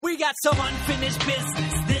got some unfinished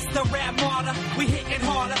business. This the rap martyr. We hitting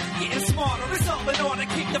harder, getting smarter. It's all in order.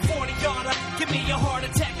 Keep the 40-yarder. Give me a heart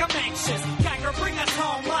attack. I'm anxious. Geiger, bring us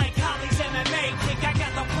home like Holly's MMA. Think I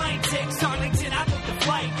got the plane tickets. Arlington, I booked the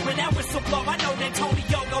flight. When that whistle blow, I know that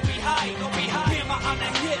Antonio gon' be high. Bama on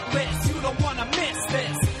the hit list. You don't wanna miss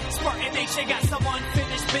this. Spartan Nation got some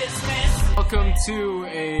unfinished business. Welcome to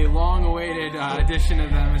a long-awaited edition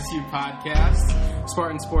of the MSU podcast,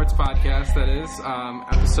 Spartan Sports Podcast, that is,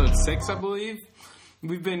 episode 6, I believe.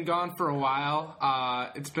 We've been gone for a while.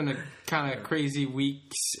 It's been a kind of crazy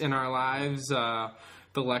weeks in our lives, the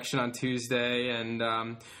election on Tuesday,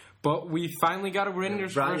 and but we finally got a win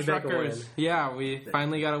versus Rutgers. Yeah, we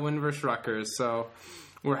finally got a win versus Rutgers, so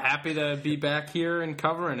we're happy to be back here and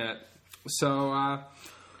covering it. So,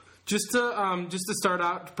 Just to start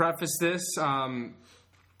out, to preface this,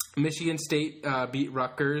 Michigan State beat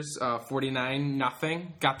Rutgers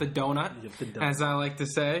 49-0. Got the donut, as I like to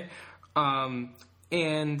say.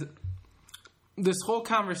 And this whole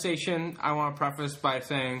conversation, I want to preface by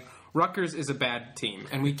saying Rutgers is a bad team,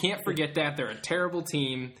 and we can't forget that. They're a terrible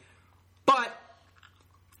team, but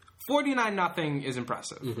 49-0 is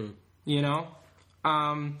impressive. Mm-hmm. You know,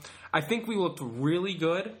 I think we looked really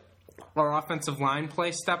good. Our offensive line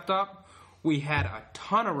play stepped up. We had a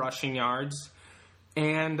ton of rushing yards.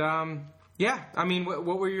 And, I mean, what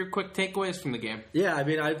were your quick takeaways from the game? Yeah, I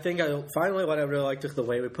mean, I think finally what I really liked is the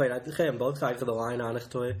way we played. I think on both sides of the line,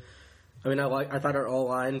 honestly. I mean, I thought our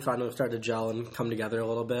O-line finally started to gel and come together a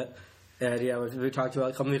little bit. And, yeah, we talked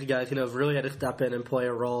about some of these guys, really had to step in and play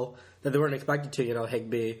a role that they weren't expected to.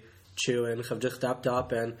 Higbee, Chew, and have just stepped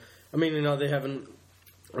up. And, I mean, they haven't...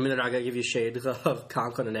 I mean, they're not going to give you shades of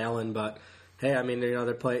Conklin and Allen, but hey, I mean, I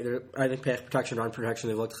think pass protection, run protection,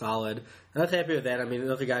 they've looked solid. And I'm happy with that. I mean,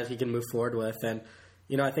 those are guys he can move forward with. And,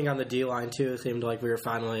 I think on the D-line, too, it seemed like we were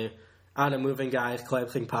finally on a moving guys,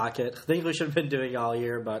 collapsing pockets. Things we should have been doing all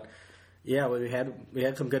year, but yeah, we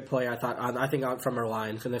had some good play, I thought, from our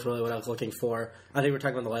lines, and that's really what I was looking for. I think we were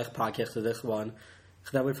talking about the last podcast of this one.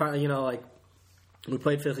 So that we finally, we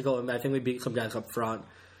played physical, and I think we beat some guys up front.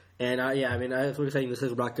 And, as we were saying, this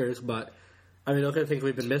is Rutgers, but, those are the things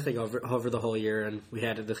we've been missing over the whole year, and we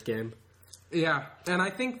had it this game. Yeah, and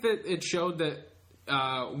I think that it showed that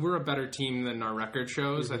we're a better team than our record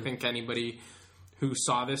shows. Mm-hmm. I think anybody who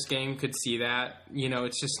saw this game could see that.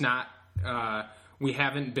 It's just not we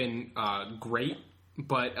haven't been great.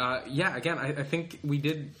 But, again, I think we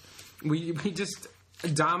just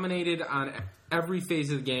dominated on every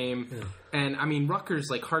phase of the game. Yeah. And,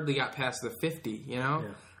 Rutgers, hardly got past the 50, Yeah.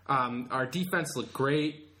 Our defense looked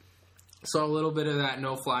great. Saw a little bit of that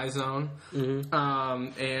no-fly zone. Mm-hmm.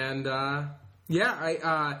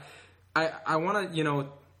 I want to,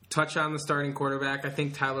 touch on the starting quarterback. I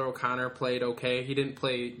think Tyler O'Connor played okay. He didn't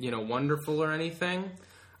play, wonderful or anything,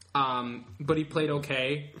 but he played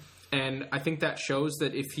okay. And I think that shows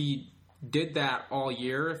that if he did that all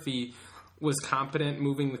year, if he was competent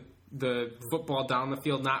moving the football down the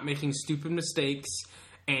field, not making stupid mistakes,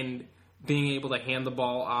 and being able to hand the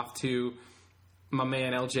ball off to my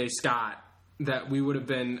man L.J. Scott, that we would have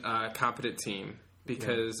been a competent team.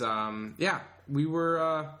 Because, we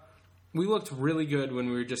looked really good when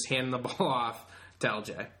we were just handing the ball off to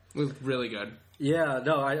L.J. We looked really good. Yeah,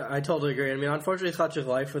 no, I totally agree. Unfortunately, it's such his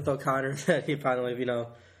life with O'Connor that he finally,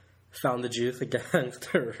 found the juice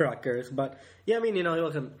against Rutgers. But, yeah, it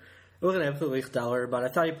wasn't absolutely stellar, but I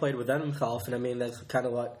thought he played within himself, and, that's kind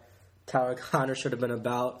of what Tyler O'Connor should have been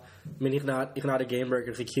about. He's not a game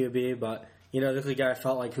breaker, he's a QB, but, this is a guy I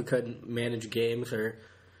felt like who could manage games or,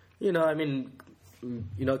 I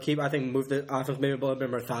think move the offense maybe a little bit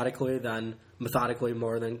methodically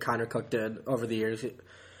more than Connor Cook did over the years.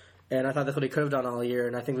 And I thought that's what he could have done all year,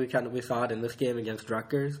 and I think we saw it in this game against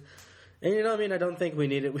Rutgers. And, I don't think we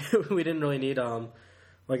needed, we didn't really need, an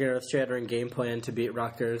earth-shattering game plan to beat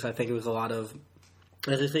Rutgers. I think it was a lot of,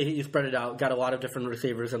 as you see, you spread it out, got a lot of different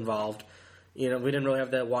receivers involved. We didn't really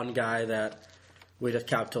have that one guy that we just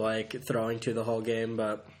kept throwing to the whole game,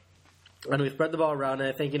 but we spread the ball around, and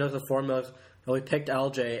I think, the formula, we picked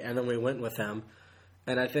LJ, and then we went with him.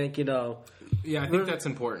 And I think, Yeah, I think that's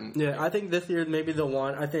important. Yeah, I think this year maybe the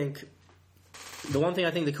one thing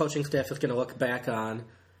I think the coaching staff is going to look back on,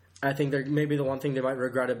 I think maybe the one thing they might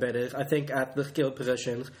regret a bit is, I think at the skill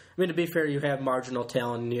positions, to be fair, you have marginal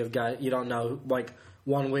talent, and you have guys, you don't know,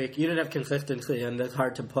 1 week, you didn't have consistency, and it's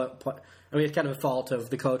hard to put it's kind of a fault of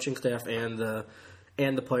the coaching staff and the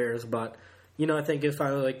players, but, I think it's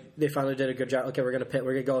finally, they finally did a good job. Okay, we're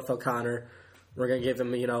gonna go with O'Connor. We're gonna give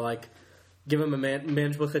him, give him a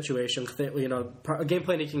manageable situation, a game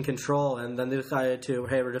plan he can control, and then they decided to,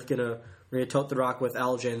 hey, we're gonna tote the rock with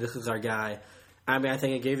LJ, and this is our guy. I mean, I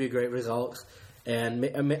think it gave you great results. And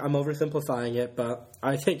I'm oversimplifying it, but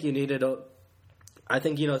I think you needed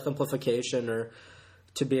simplification or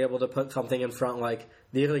to be able to put something in front like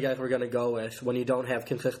these are the guys we're going to go with when you don't have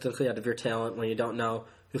consistency out of your talent, when you don't know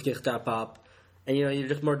who's going to step up. And, you're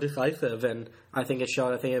just more decisive. And I think it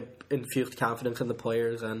showed. I think it infused confidence in the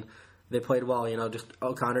players, and they played well. Just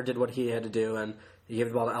O'Connor did what he had to do, and he gave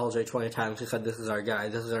the ball to LJ 20 times. He said, this is our guy.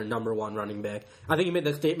 This is our number one running back. I think he made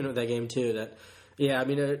that statement with that game, too, that, yeah, I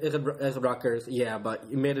mean, as a Rutgers, yeah, but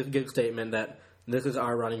he made a good statement that this is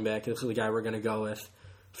our running back. This is the guy we're going to go with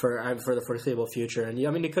for the foreseeable future. And,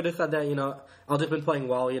 I mean, he could have said that, LJ's been playing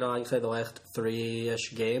well, I'd say the last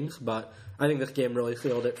 3-ish games, but I think this game really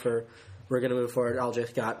sealed it for we're going to move forward. LJ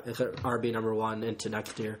Scott is RB number 1 into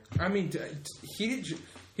next year. I mean, he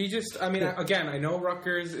just, I mean, again, I know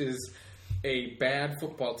Rutgers is a bad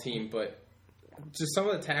football team, but just some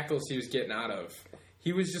of the tackles he was getting out of.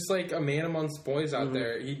 He was just like a man amongst boys out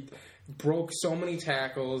there. He broke so many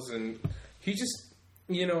tackles, and he just,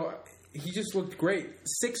 he just looked great.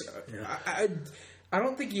 I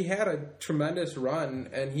don't think he had a tremendous run,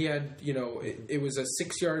 and he had, it was a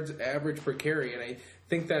 6 yards average per carry, and I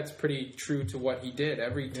think that's pretty true to what he did.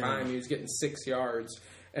 Every time he was getting 6 yards,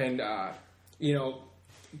 and,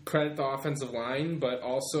 credit the offensive line, but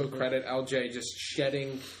also credit LJ just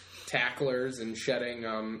shedding tacklers and shedding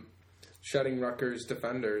Rutgers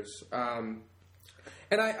defenders. And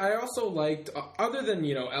I also liked, other than,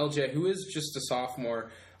 LJ, who is just a sophomore,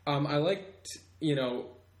 I liked,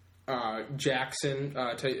 Jackson,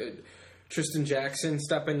 Tristan Jackson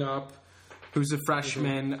stepping up, who's a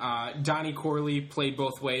freshman. Donnie Corley played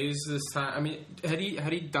both ways this time. I mean, had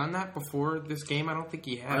he done that before this game? I don't think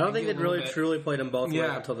he had. I don't think they'd really truly played him both ways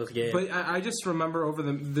until this game. But I just remember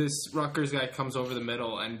this Rutgers guy comes over the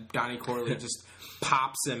middle, and Donnie Corley just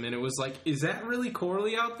pops him, and it was like, is that really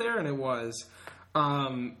Corley out there? And it was.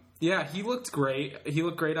 He looked great. He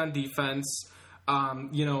looked great on defense.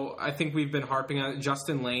 I think we've been harping on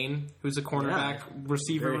Justin Lane, who's a cornerback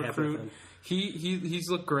receiver recruit. He's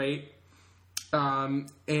looked great. And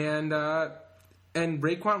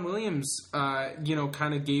Raekwon Williams,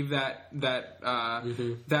 kind of gave that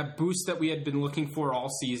boost that we had been looking for all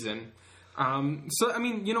season. So I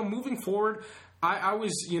mean, moving forward, I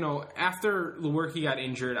was, after Lewerke got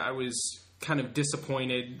injured, I was kind of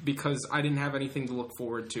disappointed because I didn't have anything to look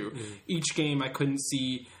forward to. Each game I couldn't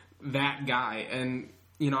see that guy, and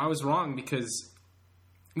I was wrong because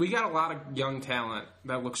we got a lot of young talent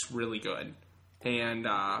that looks really good, and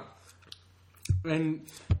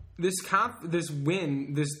this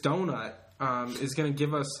win, this donut, is going to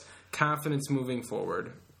give us confidence moving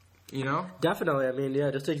forward. Definitely. I mean,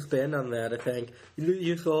 just to expand on that, I think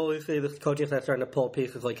you slowly see this coaching staff starting to pull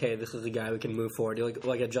pieces like, hey, this is the guy we can move forward.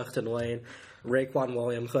 Like a Justin Lane, Raekwon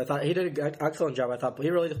Williams. So I thought he did an excellent job. I thought he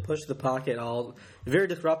really just pushed the pocket all very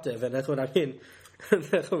disruptive, and that's what I mean.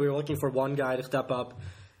 That's what we were looking for, one guy to step up.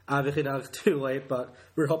 Obviously now it's too late, but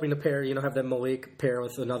we were hoping to pair, have that Malik pair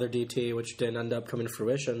with another DT, which didn't end up coming to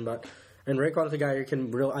fruition. And Raekwon's a guy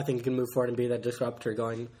I think can move forward and be that disruptor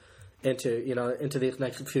going into these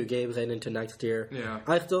next few games and into next year. Yeah.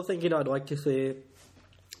 I still think, I'd like to see...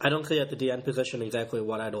 I don't see at the DN position exactly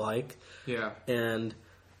what I'd like. Yeah. And,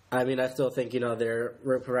 I mean, I still think,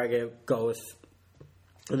 we're probably going to go with...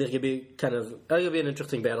 I think it'd be an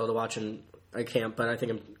interesting battle to watch in camp, but I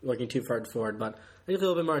think I'm looking too far forward. But I think a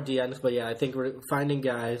little bit more DNs. But, yeah, I think we're finding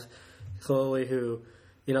guys slowly who...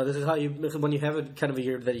 this is when you have a kind of a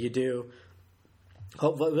year that you do...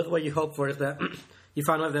 What you hope for is that... You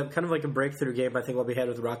finally have that kind of like a breakthrough game, I think, what we had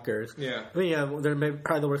with Rutgers. Yeah. I mean, they're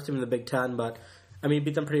probably the worst team in the Big Ten, but, I mean, you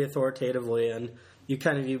beat them pretty authoritatively, and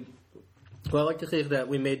what I like to see is that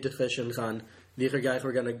we made decisions on these are guys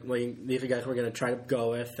we're gonna try to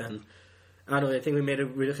go with, and I don't know, I think we had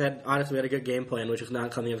a good game plan, which is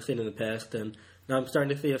not something I've seen in the past, and now I'm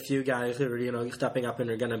starting to see a few guys who are, stepping up and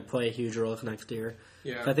are going to play huge roles next year.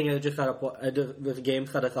 Yeah. So I think it just the game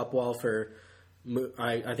set us up well for,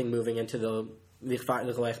 I think, moving into the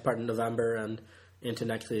last part of November and into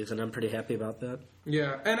next season. I'm pretty happy about that.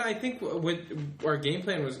 Yeah, and I think what our game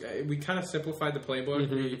plan was, we kind of simplified the playbook.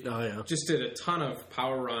 Mm-hmm. We just did a ton of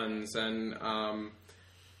power runs, and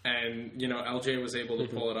LJ was able to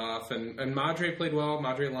pull it off, and Madre played well.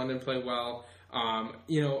 Madre London played well.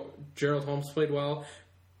 Gerald Holmes played well,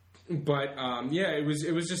 but it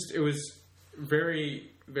was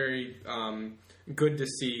very, very good to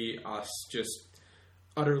see us just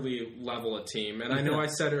utterly level a team. And I know I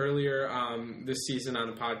said earlier this season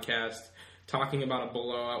on the podcast, talking about a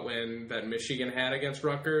blowout win that Michigan had against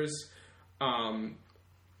Rutgers, and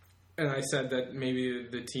I said that maybe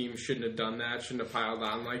the team shouldn't have done that, shouldn't have piled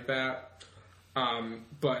on like that.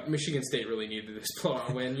 But Michigan State really needed this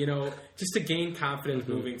blowout win, just to gain confidence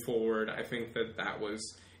moving forward. I think that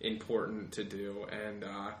was important to do, and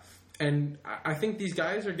I think these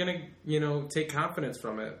guys are going to, take confidence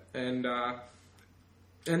from it, and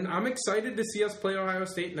I'm excited to see us play Ohio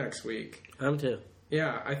State next week. I'm too.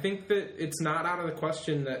 Yeah, I think that it's not out of the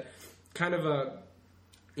question that kind of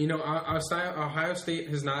Ohio State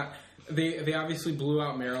has not. They obviously blew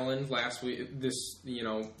out Maryland last week.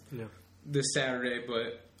 This Saturday,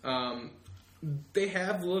 but they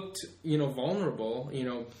have looked, vulnerable.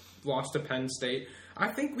 Lost to Penn State. I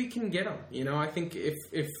think we can get them. I think if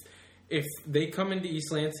they come into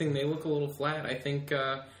East Lansing, they look a little flat. I think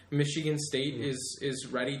Michigan State is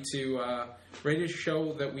ready to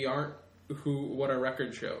show that we aren't what our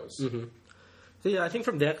record shows. Mm-hmm. So yeah, I think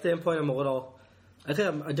from that standpoint, I think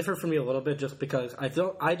I'm different from you a little bit, just because I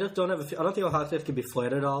don't think Ohio State could be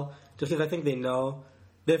flat at all. Just because I think they know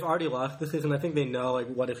they've already lost this season. I think they know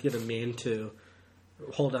what it's going to mean to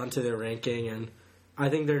hold on to their ranking, and I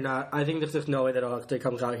think they're not. I think there's just no way that Ohio State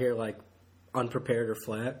comes out here unprepared or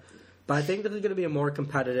flat. But I think this is going to be a more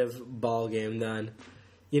competitive ball game than,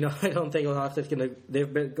 I don't think Ohio State's going to.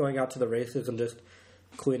 They've been going out to the races and just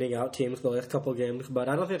cleaning out teams the last couple of games, but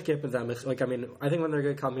I don't think it's going to be them. I think when they're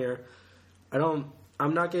going to come here, I'm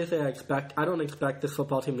not going to say I don't expect this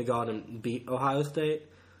football team to go out and beat Ohio State,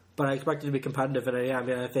 but I expect it to be competitive. And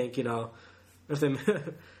I think, if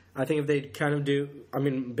they kind of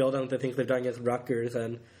build on the things they've done against Rutgers.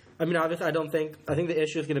 And, obviously, I think the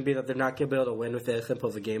issue is going to be that they're not going to be able to win with as simple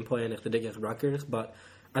as a game plan if they did against Rutgers. But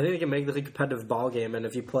I think they can make this a competitive ball game. And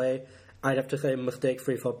if you play, I'd have to say,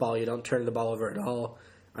 mistake-free football, you don't turn the ball over at all,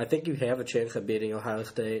 I think you have a chance of beating Ohio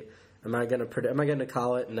State. Am I going to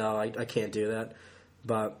call it? No, I can't do that.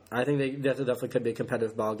 But I think that definitely could be a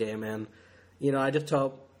competitive ball game. And, I just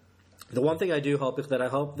hope. The one thing I do hope is that I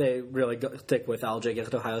hope they really stick with LJ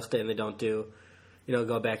against Ohio State and they don't go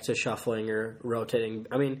back to shuffling or rotating.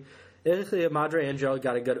 Basically, Madre and Joe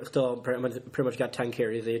pretty much got 10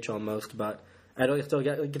 carries each almost, but I don't still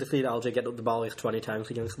get to see LJ get the ball at least 20 times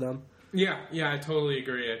against them. Yeah, I totally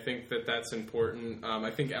agree. I think that's important. I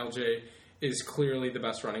think LJ is clearly the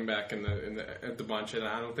best running back in the bunch, and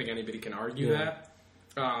I don't think anybody can argue that.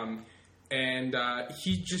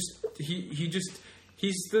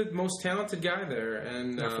 He's the most talented guy there,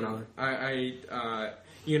 and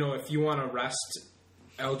if you want to rest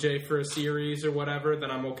LJ for a series or whatever, then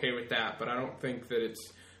I'm okay with that. But I don't think that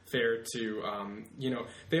it's fair to,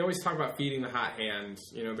 they always talk about feeding the hot hand.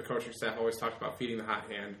 The coaching staff always talks about feeding the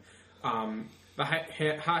hot hand. The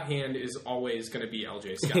hot hand is always going to be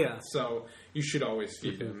LJ Scott, so you should always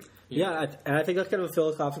feed him. And I think that's kind of a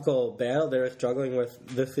philosophical battle they're struggling with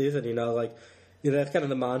this season. That's kind of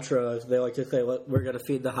the mantra. They like to say, "Look, we're going to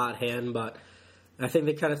feed the hot hand," but I think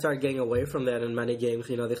they kind of started getting away from that in many games.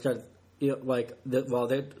 They started, they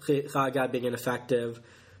saw a guy being ineffective.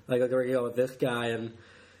 We're going to go with this guy, and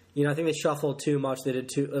I think they shuffled too much.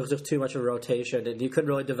 It was just too much of a rotation, and you couldn't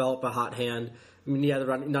really develop a hot hand.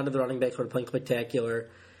 None of the running backs were playing spectacular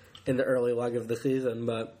in the early leg of the season,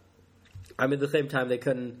 but at the same time, they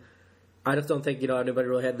couldn't. I just don't think anybody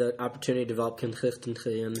really had the opportunity to develop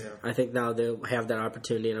consistency, and I think now they have that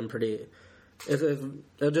opportunity, and I'm pretty. It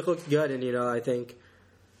just looks good, and I think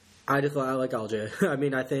I like LJ. I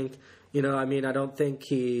think I don't think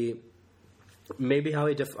he. Maybe how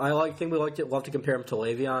he. I think we love to compare him to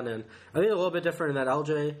Le'Veon, and I think a little bit different in that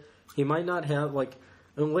LJ. He might not have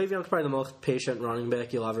Le'Veon's probably the most patient running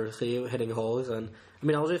back you'll ever see hitting holes, and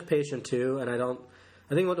LJ's patient too, and I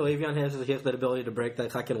think what Le'Veon has is he has that ability to break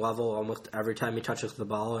that second level almost every time he touches the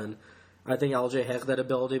ball, and I think LJ has that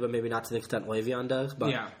ability, but maybe not to the extent Le'Veon does.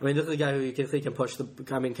 But this is a guy who can push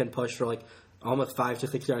can push for almost 5 to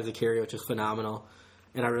 6 yards a carry, which is phenomenal,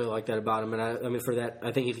 and I really like that about him. And for that,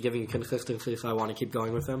 I think he's giving you consistency, so I want to keep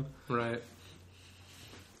going with him. Right.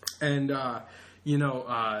 And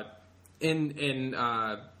in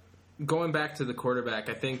going back to the quarterback,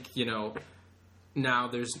 I think now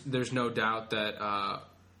there's no doubt that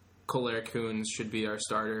Colaire Coons should be our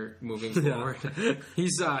starter moving forward.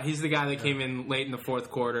 He's the guy that came in late in the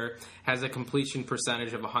fourth quarter, has a completion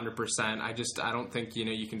percentage of 100%. I don't think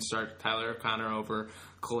you can start Tyler O'Connor over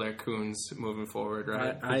Colaire Coons moving forward,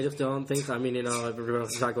 right? I just don't think so.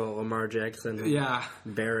 Everyone's talking about Lamar Jackson and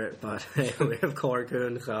Barrett, but hey, we have Colaire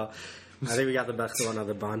Coons, so I think we got the best one of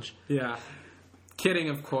the bunch. Yeah. Kidding,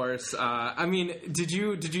 of course. Did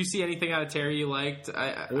you see anything out of Terry you liked?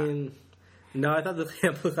 No, I thought the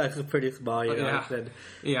sample size was pretty small. Terry,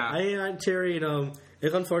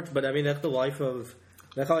 it's unfortunate, but that's the life of.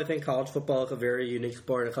 That's how I think college football is a very unique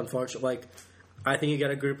sport. It's unfortunate. I think you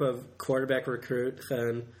get a group of quarterback recruits,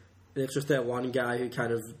 and it's just that one guy who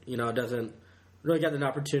kind of, doesn't really get an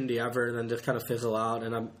opportunity ever and then just kind of fizzle out.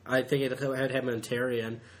 And I think it had him and Terry.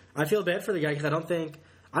 And I feel bad for the guy because I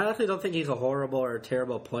honestly don't think he's a horrible or a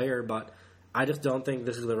terrible player, but I just don't think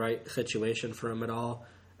this is the right situation for him at all.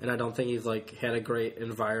 And I don't think he's, had a great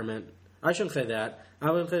environment. I shouldn't say that. I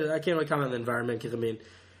can't really comment on the environment because,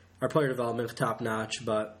 our player development is top-notch,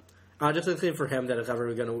 but I just don't think for him that it's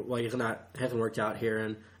ever going to, hasn't worked out here.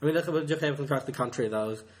 And, that's just happens across the country,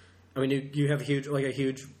 though. You have a huge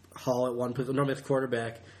haul at one position. Normally it's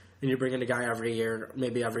quarterback, and you bring in a guy every year,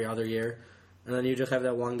 maybe every other year. And then you just have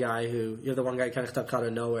that one guy who kind of steps out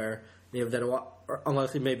of nowhere. You have that,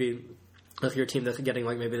 unless your team that's getting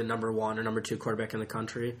maybe the number 1 or number 2 quarterback in the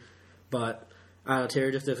country. But I don't know,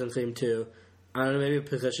 Terry just doesn't seem to. I don't know, maybe a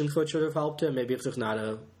position switch would have helped him. Maybe it's just not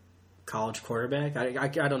a college quarterback. I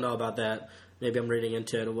don't know about that. Maybe I'm reading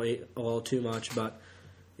into it a little too much. But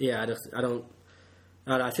yeah,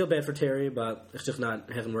 I feel bad for Terry, but it's just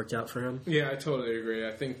hasn't worked out for him. Yeah, I totally agree.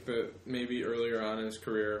 I think that maybe earlier on in his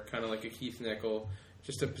career, kind of like a Keith Nickel,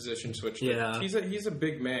 just a position switch. Yeah. He's a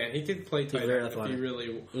big man. He could play tight end if he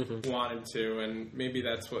really wanted to, and maybe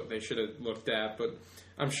that's what they should have looked at. But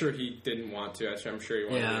I'm sure he didn't want to. I'm sure he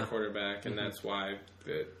wanted to be a quarterback, and that's why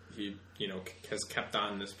that he has kept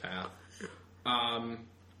on this path. And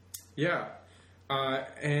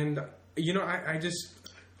I just.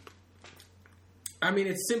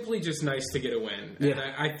 It's simply just nice to get a win. Yeah. And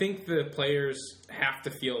I think the players have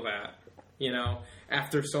to feel that,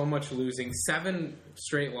 after so much losing. 7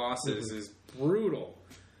 straight losses is brutal.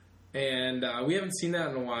 And we haven't seen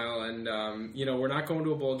that in a while. And, we're not going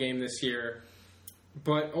to a bowl game this year.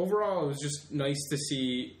 But overall, it was just nice to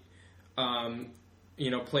see,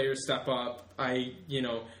 players step up.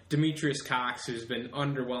 Demetrius Cox, who's been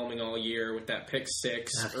underwhelming all year with that pick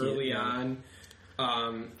 6 early on.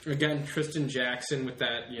 Again, Tristan Jackson with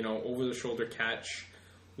that, over-the-shoulder catch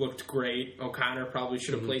looked great. O'Connor probably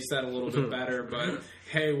should have placed that a little bit better, but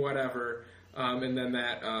hey, whatever. And then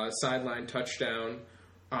that sideline touchdown.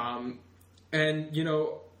 A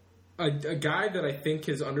guy that I think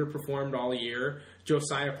has underperformed all year,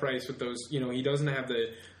 Josiah Price, with those, he doesn't have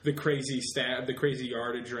the crazy the crazy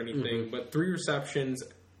yardage or anything, but 3 receptions,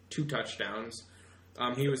 2 touchdowns.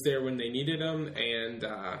 He was there when they needed him, and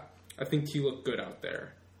I think he looked good out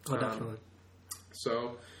there. Oh, definitely.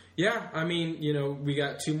 We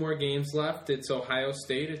got 2 more games left. It's Ohio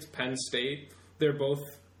State. It's Penn State. They're both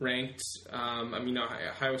ranked.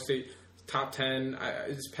 Ohio State top 10.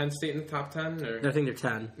 Is Penn State in the top 10? Or? I think they're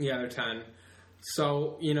 10. Yeah, they're 10.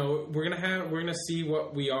 So we're gonna see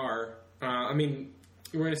what we are. We're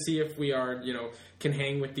gonna see if we are can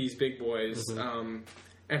hang with these big boys. And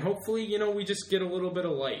hopefully we just get a little bit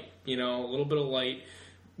of light. A little bit of light.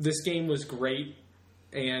 This game was great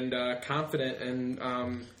and confident, and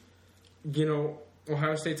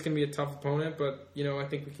Ohio State's going to be a tough opponent, but I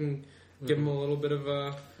think we can give them a little bit of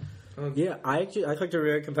a. I expect a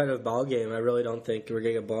really competitive ball game. I really don't think we're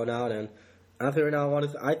going to get blown out, and honestly, right now,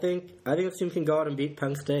 I think this team can go out and beat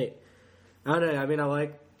Penn State. I don't know.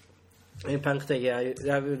 Penn State,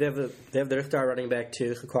 they have their star running back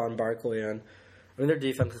too, Saquon Barkley, and their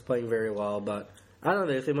defense is playing very well, but. I don't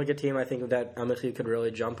know. They seem like a team I think that MSU could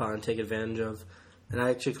really jump on and take advantage of. And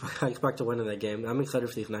I expect to win in that game. I'm excited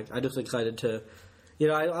for these next. I'm just excited to,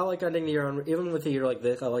 I like ending the year on, even with a year like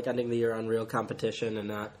this, I like ending the year on real competition and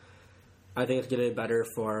not, I think it's going to be better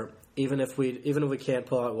for, even if we can't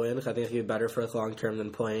pull out wins, I think it's going to be better for us long term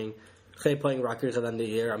than playing Rutgers at the end of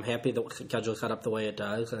the year. I'm happy the schedule set up the way it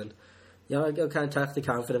does. And, it'll kind of test the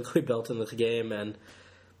confidence we built in this game. And,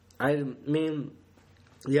 I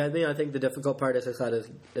think the difficult part is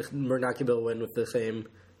we're not going to be able to win with the same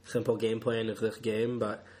simple game plan as this game,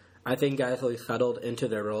 but I think guys will be settled into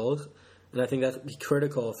their roles, and I think that's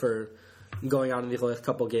critical for going on in these last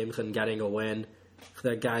couple games and getting a win, so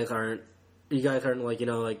that you guys aren't looking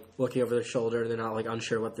over their shoulder and they're not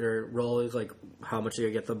unsure what their role is, how much they're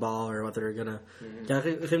going to get the ball or what they're going to.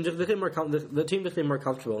 The team just seemed more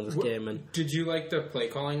comfortable in this game. And did you like the play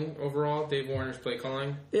calling overall? Dave Warner's play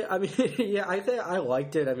calling? Yeah, I think I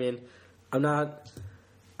liked it. I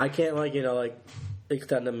can't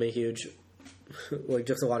extend them a huge,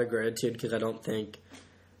 just a lot of gratitude because I don't think.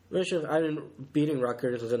 Beating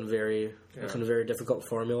Rutgers was in a very difficult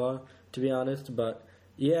formula, to be honest, but.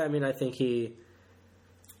 Yeah, I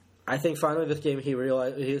think finally this game he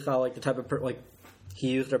realized he saw the type of he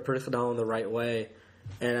used their personnel in the right way,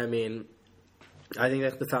 and I think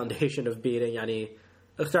that's the foundation of beating any.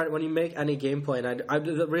 When you make any game plan,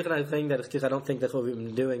 the reason I'm saying that is because I don't think that's what we've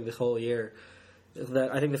been doing this whole year. Is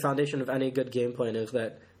that I think the foundation of any good game plan is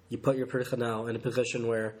that you put your personnel in a position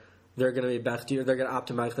where they're going to be best used. They're going to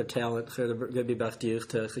optimize their talent, so they're going to be best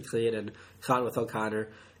used to succeed. And Con with O'Connor,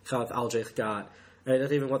 Con with LJ Scott. And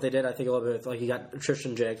that's even what they did, I think, a little bit. Like, you got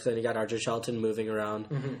Tristan Jackson, you got RJ Shelton moving around.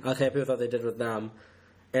 I was happy with what they did with them.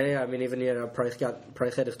 And yeah, I mean, even Price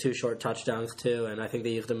had his 2 short touchdowns too, and I think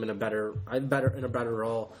they used him in a better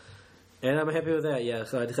role. And I'm happy with that. Yeah,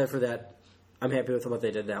 so except for that, I'm happy with what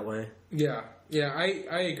they did that way. Yeah,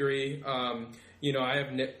 I agree. I have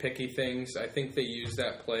nitpicky things. I think they used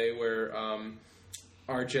that play where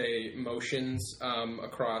RJ motions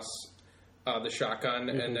across the shotgun,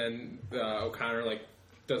 and then O'Connor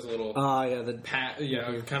does a little pat,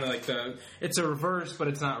 kind of like it's a reverse, but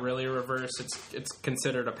it's not really a reverse. It's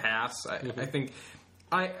considered a pass. I think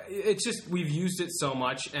it's just we've used it so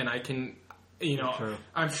much, and I can, sure.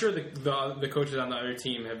 I'm sure the coaches on the other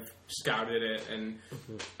team have scouted it, and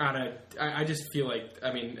I just feel like,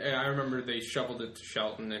 I mean, I remember they shoveled it to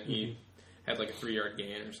Shelton, and he had like a 3-yard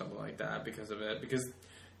gain or something like that because of it. Because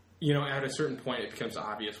at a certain point, it becomes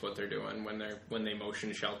obvious what they're doing when they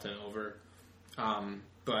motion Shelton over.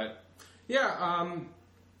 But yeah,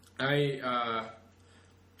 I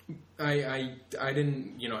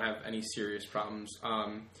didn't have any serious problems.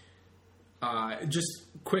 Just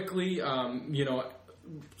quickly,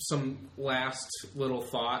 some last little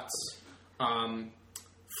thoughts.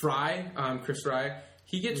 Chris Fry,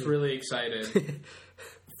 he gets really excited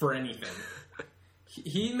for anything.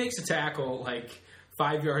 He makes a tackle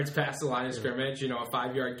 5 yards past the line of scrimmage, a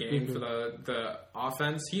 5-yard gain for the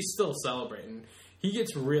offense. He's still celebrating. He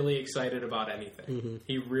gets really excited about anything.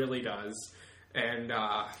 He really does. And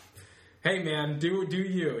hey, man, do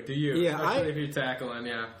you? Yeah, especially if you're tackling.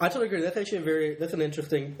 Yeah, I totally agree. That's actually that's an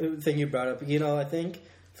interesting thing you brought up. I think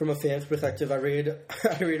from a fan's perspective, I read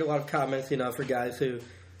a lot of comments, for guys who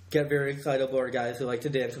get very excitable or guys who like to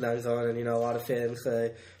dance in the end zone, and a lot of fans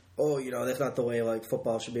say, "Oh, that's not the way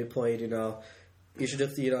football should be played." You should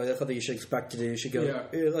just, that's something you should expect to do. You should go,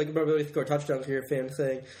 remember when you score touchdowns, hear fans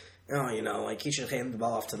saying, "Oh, he should hand the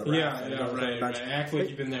ball off to the ref." Right. Act like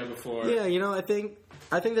you've been there before. Yeah,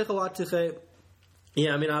 I think there's a lot to say.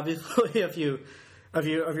 Yeah, I mean, obviously, if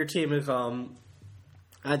your team is,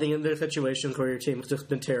 I think there's situations where your team's just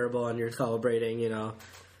been terrible and you're celebrating.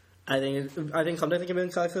 I think sometimes it can be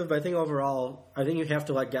incisive, but I think overall, I think you have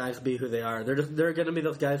to let guys be who they are. There are going to be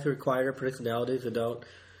those guys who require personalities who don't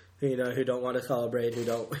want to celebrate, who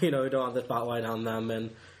don't want the spotlight on them.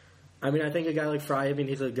 And I mean, I think a guy like Fry, I mean,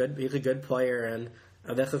 he's a good player, and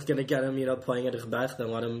that's what's going to get him, playing at his best,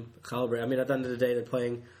 and let him celebrate. I mean, at the end of the day, they're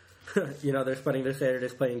playing, they're spending their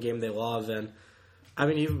Saturdays playing a game they love, and I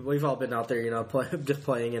mean, we've all been out there, just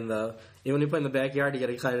playing in the, when you play in the backyard, you get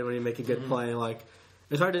excited when you make a good play.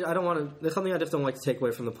 It's hard to, there's something I just don't like to take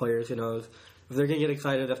away from the players, If they're going to get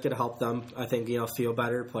excited, that's going to help them, I think, feel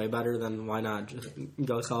better, play better, then why not just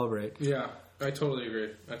go celebrate? Yeah, I totally agree.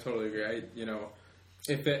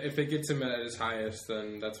 If it gets him at his highest,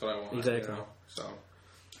 then that's what I want. Exactly. So,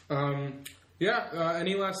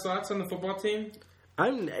 any last thoughts on the football team? I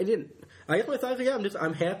guess my thoughts are,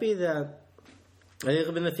 I'm happy that, I think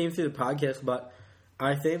it's been the theme through the podcast, but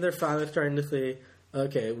I think they're finally starting to see,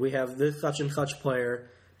 okay, we have this such and such player,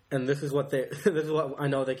 and this is what I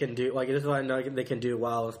know they can do. This is what I know they can do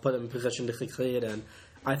well. Let's put them in position to succeed. And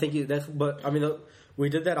I think we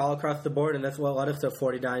did that all across the board, and that's what led us to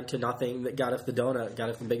 49-0 that got us the donut, got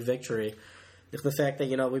us the big victory. It's the fact that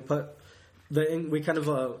we kind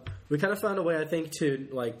of found a way, I think, to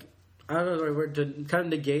I don't know the right word, to kind of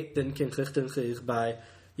negate the inconsistencies by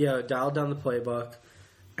dial down the playbook,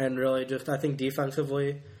 and really just, I think,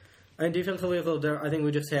 defensively. And defensively, a little different. I think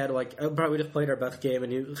we just had, probably just played our best game,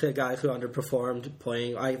 and you see guys who underperformed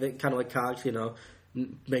playing, I think, kind of like Cox,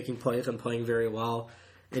 making plays and playing very well.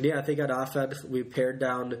 And I think on offense, we pared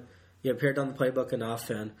down the playbook enough,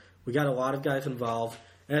 and we got a lot of guys involved.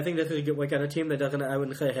 And I think this is a good, on a team that doesn't, I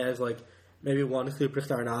wouldn't say has, maybe one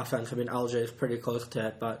superstar in offense. I mean, LJ is pretty close to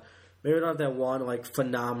it, but maybe we don't have that one,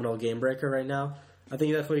 phenomenal game breaker right now. I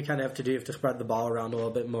think that's what you kind of have to do. You have to spread the ball around a little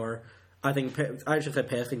bit more. I think I should say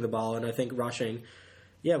passing the ball, and I think rushing.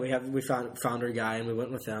 Yeah, we found our guy, and we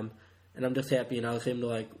went with them, and I'm just happy. It seemed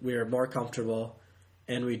like we were more comfortable,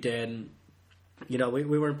 and we did. We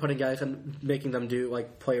weren't putting guys and making them do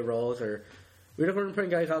play roles, or we weren't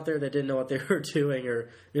putting guys out there that didn't know what they were doing, or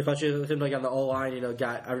especially it seemed like on the O line,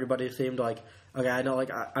 everybody seemed like, okay, I know,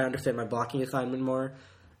 I understand my blocking assignment more,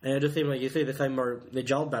 and it just seemed like you see the same more. They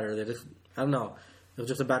gelled better. They just, I don't know, it was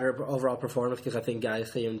just a better overall performance because I think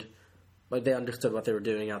guys seemed. They understood what they were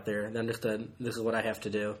doing out there. They understood this is what I have to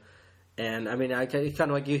do. And, I mean, it's kind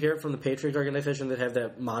of you hear it from the Patriots organization that have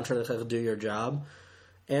that mantra that says, do your job.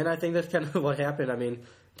 And I think that's kind of what happened. I mean,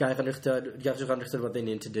 guys just understood what they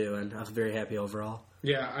need to do, and I was very happy overall.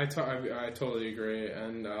 Yeah, I totally agree.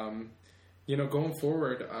 And, going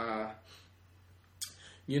forward,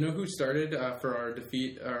 you know who started for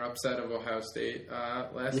our upset of Ohio State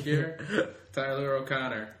last year? Tyler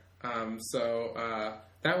O'Connor.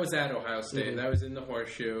 That was at Ohio State. Mm-hmm. That was in the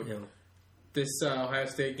Horseshoe. Yeah. This Ohio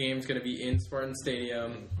State game is going to be in Spartan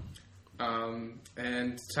Stadium.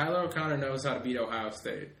 And Tyler O'Connor knows how to beat Ohio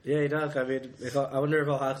State. Yeah, he does. I mean, I wonder if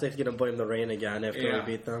Ohio State's going to blame the rain again after we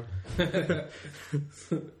beat them.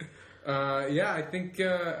 I think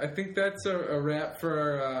that's a wrap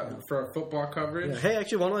for our football coverage. Yeah. Hey,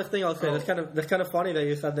 actually, one last thing I'll say. That's kind of funny that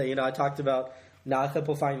you said that. I talked about not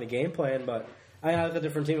simplifying the game plan, but I know it's a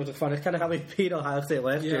different team. It was fun. It's kind of how we beat Ohio State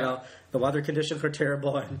last year. The weather conditions were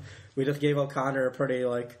terrible, and we just gave O'Connor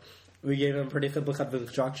we gave him pretty simple set of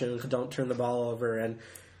instructions: don't turn the ball over, and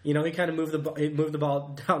he kind of moved the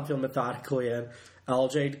ball downfield methodically, and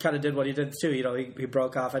LJ kind of did what he did too. He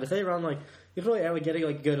broke off. I'd say around he's really getting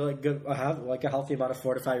a healthy amount of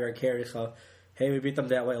 4 to 5 yard carries. So hey, we beat them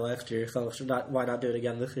that way last year, so why not do it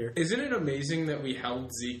again this year? Isn't it amazing that we held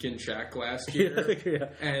Zeke in check last year, yeah.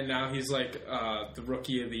 And now he's the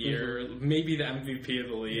rookie of the year, maybe the MVP of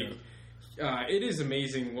the league. Yeah. It is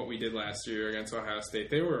amazing what we did last year against Ohio State.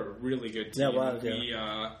 They were a really good team.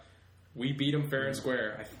 We beat them fair and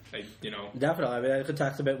square. Definitely. I mean, I could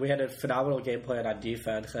talk a bit. We had a phenomenal game plan on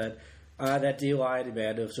defense, and that D line,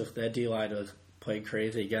 man, that D line was playing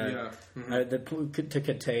crazy again. Yeah. Mm-hmm. To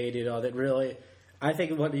contain, that really. I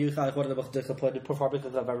think what you thought was one of the most disciplined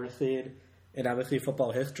performances I've ever seen in MSU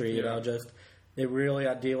football history. They really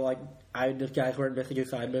on D line. Just guys weren't missing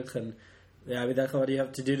assignments and. Yeah, I mean, that's what you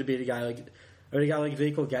have to do to beat a guy like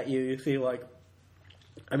Zeke will get you. You see,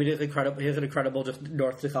 he's incredible. He has an incredible just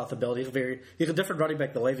north to south ability. He's a different running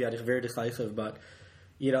back than Le'Veon. He's very decisive, but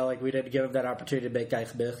we didn't give him that opportunity to make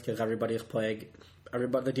guys miss because everybody's playing.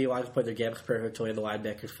 The D lines played their games perfectly, and the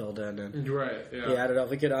linebackers filled in. And, right. Yeah. Yeah, I don't know if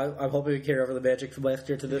we could. I'm hoping we can carry over the magic from last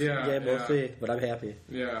year to this game. We'll see, but I'm happy.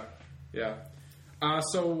 Yeah. Yeah.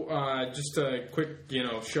 Just a quick,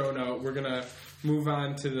 show note. We're gonna move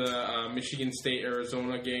on to the Michigan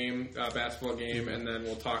State-Arizona game, basketball game, and then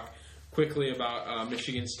we'll talk quickly about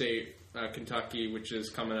Michigan State-Kentucky, which is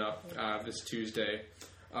coming up this Tuesday,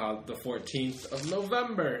 the 14th of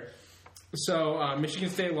November. So Michigan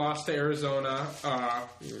State lost to Arizona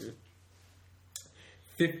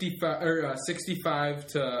 65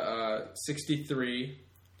 to 63,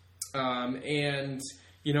 and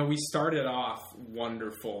we started off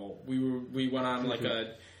wonderful. We went on a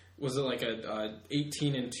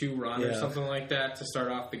 18-2 run or something like that to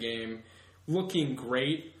start off the game, looking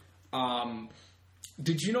great.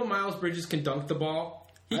 Did you know Miles Bridges can dunk the ball?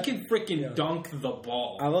 He can freaking dunk the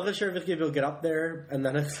ball. I wasn't sure if he'll get up there, and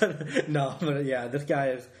then no, but yeah, this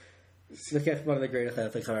guy's one of the greatest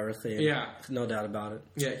athletes I've ever seen. Yeah, no doubt about it.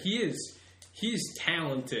 Yeah, he's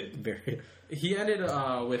talented. Very. He ended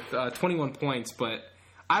with 21 points, but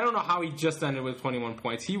I don't know how he just ended with 21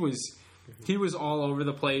 points. He was all over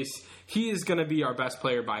the place. He is going to be our best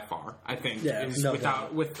player by far, I think. Yeah,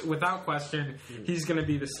 without question, he's going to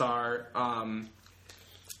be the star.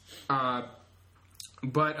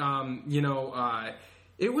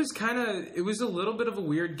 It was a little bit of a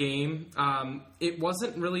weird game. It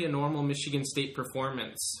wasn't really a normal Michigan State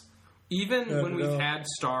performance. Even when we've had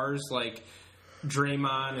stars like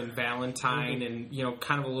Draymond and Valentine and,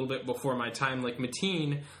 kind of a little bit before my time, like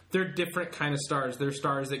Mateen, they're different kind of stars. They're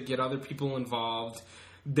stars that get other people involved.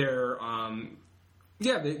 They're,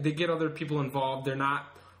 they get other people involved. They're not,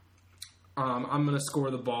 I'm going to score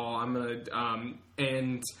the ball. I'm going to,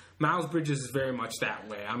 and Miles Bridges is very much that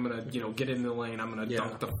way. I'm going to, get in the lane. I'm going to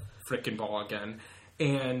dunk the frickin' ball again.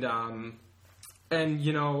 And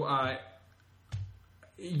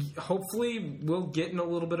hopefully we'll get in a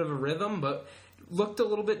little bit of a rhythm, but looked a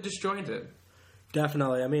little bit disjointed.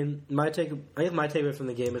 Definitely. I mean, my takeaway from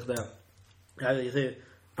the game is that,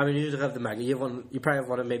 you just have the magnet. You probably have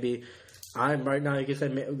one of maybe, right now, you could say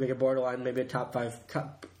maybe a borderline, maybe a top 5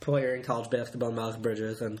 player in college basketball, Miles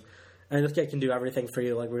Bridges, and this guy can do everything for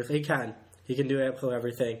you. He can do absolutely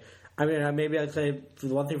everything. I mean, maybe I'd say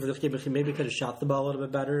the one thing for this game is he maybe could have shot the ball a little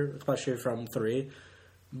bit better, especially from 3.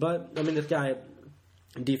 But I mean, this guy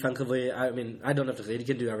defensively, I don't have to say he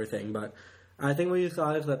can do everything, but I think what you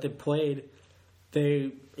saw is that this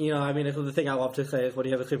is the thing I love to say is when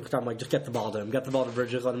you have a superstar, just get the ball to him. Get the ball to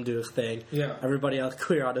Bridges, let him do his thing. Yeah. Everybody else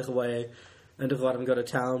clear out his way and just let him go to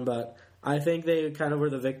town. But I think they kind of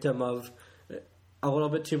were the victim of a little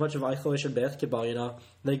bit too much of isolation basketball,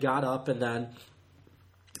 They got up and then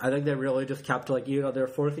I think they really just kept, they're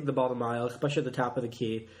forcing the ball to Miles, especially at the top of the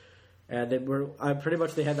key. and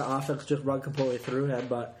they had the offense just run completely through him,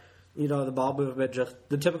 but the ball movement, just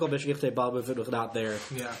the typical Michigan State ball movement was not there.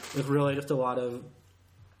 Yeah, it was really just a lot of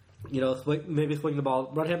maybe swing the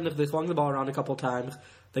ball, run him. If they swung the ball around a couple times,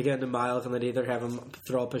 they get into Miles, and then either have him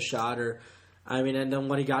throw up a shot or. And then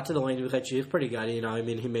when he got to the lane, he was pretty good.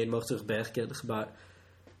 He made most of his baskets, but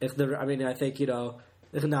I think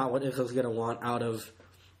it's not what Izzo's going to want out of.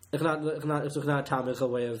 It's not Tom Izzo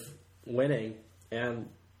way of winning, and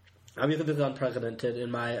obviously this is unprecedented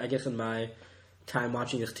in my time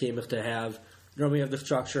watching this team is to have normally you have the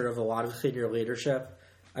structure of a lot of senior leadership,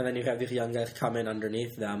 and then you have these young guys come in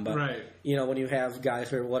underneath them. But right. When you have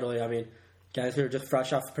guys who are literally, guys who are just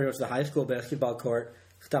fresh off pretty much the high school basketball court.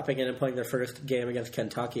 Stepping in and playing their first game against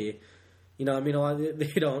Kentucky, they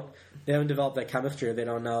haven't developed that chemistry. They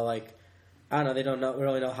don't know, they don't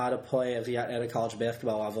really know how to play as yet at a college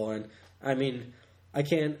basketball level. And I'm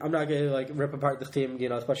not going to rip apart this team,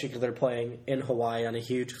 especially because they're playing in Hawaii on a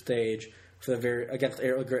huge stage against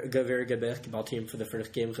a very good basketball team for the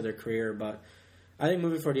first games of their career. But I think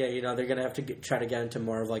moving forward, they're going to have to try to get into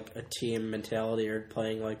more of a team mentality or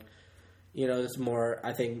playing just more.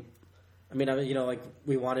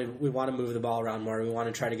 We want to move the ball around more. We want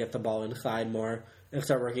to try to get the ball inside more and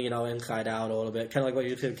start working, inside out a little bit. Kind of like what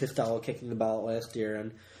you did with Costello kicking the ball last year.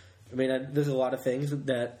 And there's a lot of things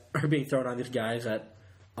that are being thrown on these guys at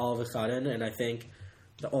all of a sudden. And I think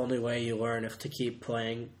the only way you learn is to keep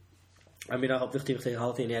playing. I hope this team stays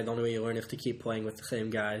healthy. And the only way you learn is to keep playing with the same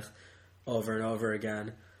guys over and over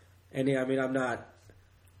again. And I'm not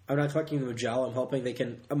expecting them to gel. I'm hoping they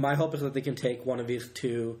can. My hope is that they can take one of these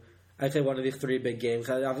two. I'd say one of these three big games.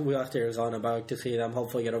 We lost to Arizona, but I like to see them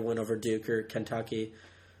hopefully get a win over Duke or Kentucky,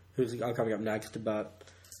 who's coming up next. But,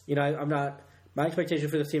 I'm not... My expectation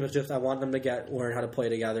for this team is just I want them to learn how to play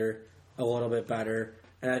together a little bit better.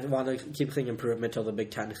 And I want to keep seeing improvement till the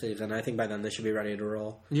Big Ten season. I think by then they should be ready to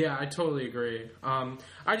roll. Yeah, I totally agree.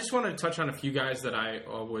 I just wanted to touch on a few guys that I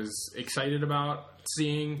was excited about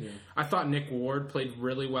seeing. Yeah. I thought Nick Ward played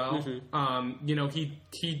really well. Mm-hmm.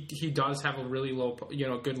 He does have a really low,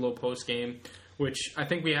 good low post game, which I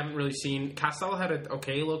think we haven't really seen. Costello had an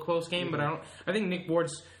okay low post game, mm-hmm. but I think Nick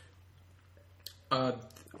Ward's a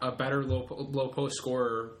better low post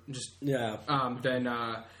scorer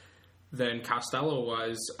than Costello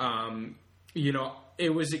was.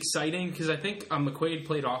 It was exciting because I think McQuaid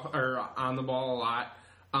played on the ball a lot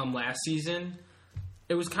last season.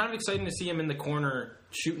 It was kind of exciting to see him in the corner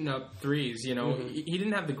shooting up threes. Mm-hmm. He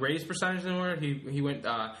didn't have the greatest percentage anymore. He went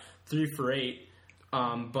 3 for 8,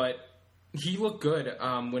 but he looked good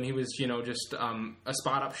when he was just a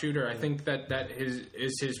spot up shooter. I think that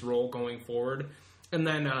is his role going forward. And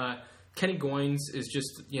then Kenny Goins is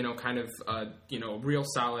just kind of real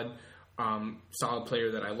solid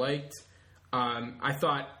player that I liked. I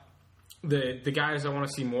thought the guys I want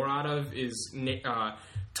to see more out of is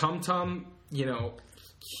Tum Tum.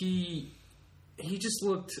 He just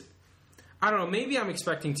looked. I don't know. Maybe I'm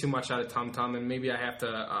expecting too much out of Tum Tum, and maybe I have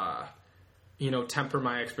to temper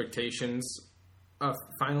my expectations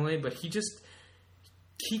finally. But he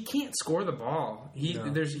can't score the ball. He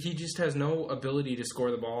just has no ability to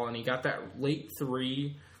score the ball, and he got that late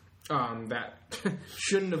 3 that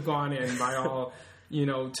shouldn't have gone in by all,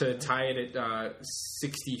 to tie it at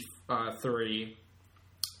 63.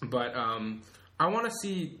 But I want to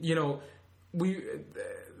see,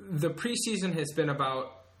 the preseason has been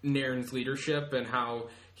about Nairn's leadership and how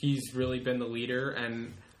he's really been the leader,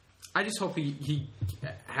 and I just hope he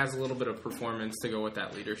has a little bit of performance to go with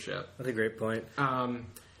that leadership. That's a great point.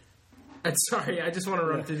 And sorry, I just want to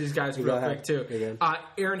run through these guys real quick, too.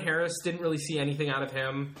 Aaron Harris, didn't really see anything out of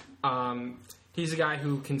him. He's a guy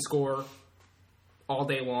who can score all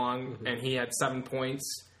day long, mm-hmm. and he had 7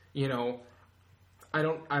 points. I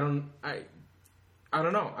don't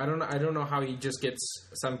know how he just gets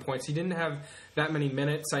 7 points. He didn't have that many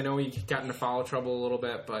minutes. I know he got into foul trouble a little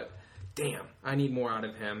bit, but damn, I need more out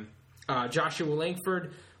of him. Joshua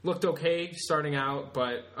Langford looked okay starting out,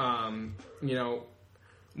 but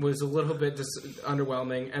was a little bit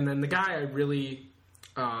underwhelming. And then the guy I really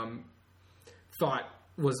thought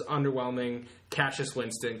was underwhelming, Cassius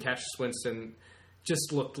Winston. Cassius Winston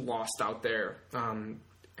just looked lost out there.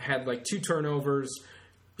 Had 2 turnovers.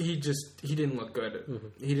 He didn't look good. Mm-hmm.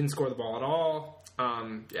 He didn't score the ball at all.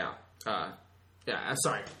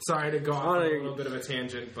 Sorry to go off on a little bit of a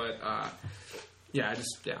tangent, but Yeah,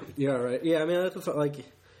 right. Yeah, that's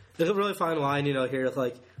there's a really fine line, here. It's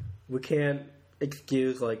we can't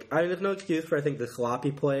excuse, there's no excuse for, I think, the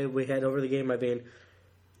sloppy play we had over the game. I think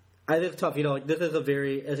it's tough, this is a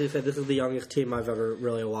very, as you said, this is the youngest team I've ever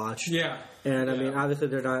really watched. Yeah. And, obviously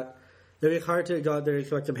they're not, it'd be hard to go out there and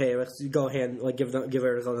expect them, hey, let's go hand, like, give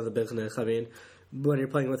Arizona the business. I mean, when you're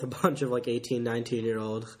playing with a bunch of, like, 18,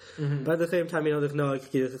 19-year-olds. Mm-hmm. But at the same time, you know, there's no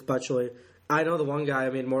excuse, especially. I know the one guy,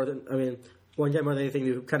 one guy more than anything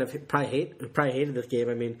who kind of probably hated this game.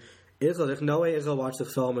 I mean, Izzo, there's no way Izzo watched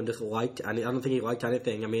this film and just liked I don't think he liked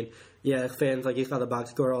anything. I mean, yeah, fans, like, he saw the box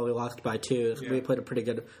score, we lost by 2. Yeah. We played a pretty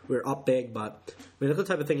good, we were up big, but, I mean, that's the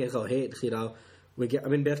type of thing Izzo hates, you know.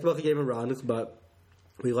 Basketball's a game of runs, but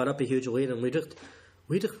we let up a huge lead, and we just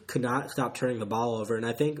could not stop turning the ball over, and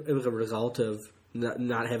I think it was a result of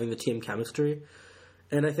not having the team chemistry.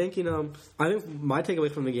 And I think, my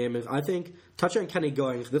takeaway from the game is I think touching on Kenny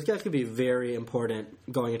Goings, this guy could be very important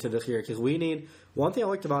going into this year because we need, one thing I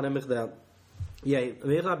liked about him is that, yeah,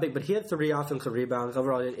 he's not big, but he had 3 offensive rebounds.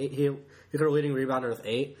 Overall, he's our leading rebounder with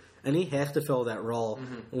 8, and he has to fill that role.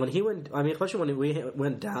 Mm-hmm. When he went, especially when we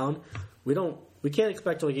went down, we can't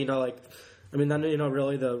expect, really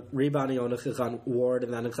the rebounding onus is on Ward,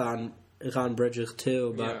 and then it's on Bridges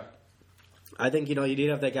too, but yeah. I think, you need to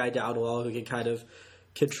have that guy down low who can kind of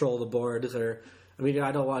control the boards, or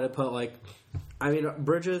I don't want to put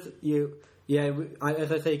Bridges.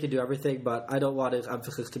 As I say, he can do everything, but I don't want his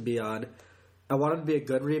emphasis to be on. I want him to be a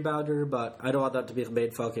good rebounder, but I don't want that to be his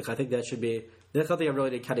main focus. I think that's something I really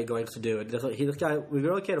need Kenny Goings to do. This guy, we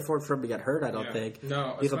really can't afford for him to get hurt. I don't think.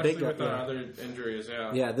 No, he's especially a big, with other injuries.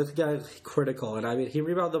 Yeah. Yeah, this guy's critical, and he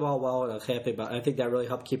rebounded the ball well, and I was happy. But I think that really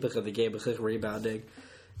helped keep us in the game with his rebounding.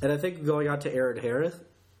 And I think going on to Aaron Harris,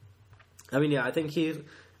 I think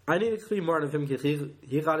I need to see more of him because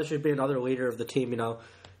he's honestly be another leader of the team.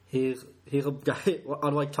 He's a guy,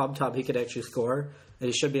 unlike Tom, he can actually score, and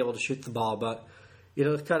he should be able to shoot the ball. But,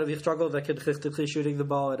 it's kind of he struggles at consistently shooting the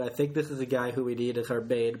ball, and I think this is a guy who we need as our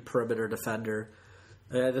main perimeter defender.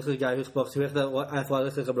 This is a guy who's supposed to have the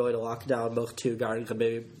athleticism really to lock down most 2 guards and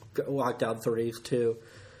maybe lock down 3s too.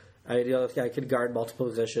 This guy can guard multiple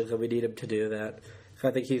positions, and we need him to do that. So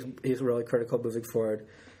I think he's really critical moving forward.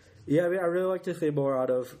 Yeah, I really like to see more out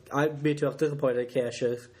of. I'm disappointed in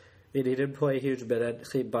Cassius. He didn't play a huge minute,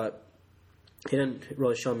 but he didn't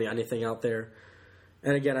really show me anything out there.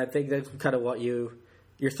 And again, I think that's kind of what you're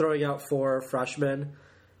throwing out 4 freshmen,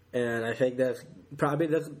 and I think that's probably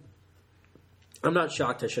I'm not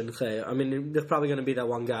shocked, I shouldn't say. There's probably going to be that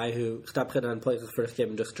one guy who steps in and plays his first game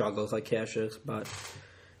and just struggles like Cassius, but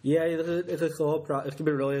yeah, it's a slow. It's gonna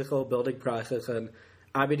be really a slow building process, and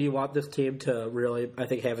you want this team to really, I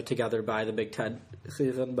think, have it together by the Big Ten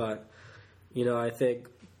season. But I think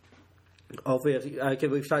hopefully,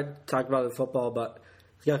 we've started talking about it in football, but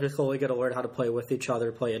you guys are slowly going to learn how to play with each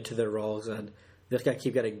other, play into their roles, and just got to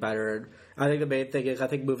keep getting better. And I think the main thing is,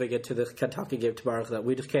 moving into this Kentucky game tomorrow, is that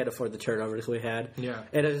we just can't afford the turnovers we had. Yeah,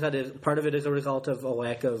 and as I said, part of it is a result of a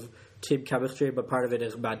lack of team chemistry, but part of it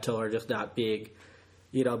is mental or just not being.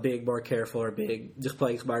 Being more careful or just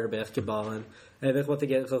playing smarter basketball, and that's what the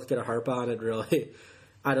game is going to harp on. And really,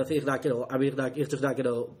 I don't think he's not going to. He's just not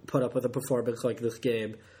going to put up with a performance like this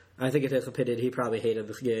game. I think in his opinion, he probably hated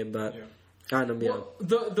this game, but I don't know.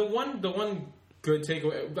 Well, the one good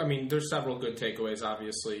takeaway. There's several good takeaways.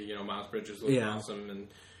 Obviously, Miles Bridges looked awesome, and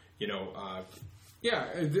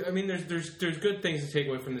there's good things to take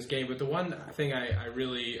away from this game. But the one thing I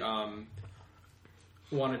really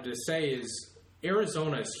wanted to say is.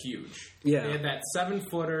 Arizona is huge. Yeah. They had that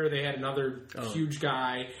 7-footer. They had another huge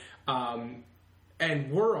guy. And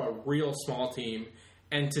we're a real small team.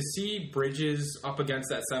 And to see Bridges up against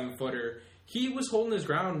that 7-footer, he was holding his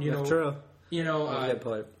ground, That's true.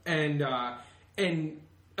 And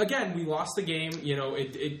again, we lost the game,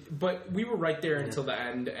 but we were right there until the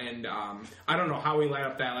end. And I don't know how we light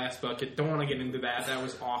up that last bucket. Don't want to get into that. That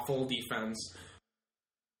was awful defense.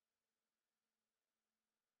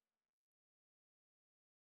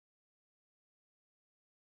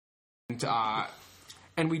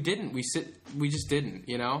 And we didn't. We just didn't.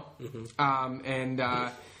 Mm-hmm.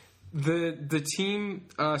 The team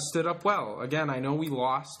stood up well. Again, I know we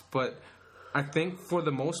lost, but I think for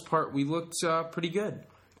the most part we looked pretty good.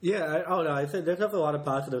 Yeah, I think there's definitely a lot of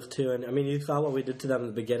positives too. And you saw what we did to them in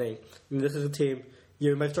the beginning. This is a team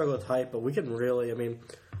you might struggle with hype, but we can really.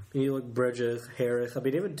 You look Bridges, Harris. Tom.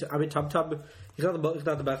 He's not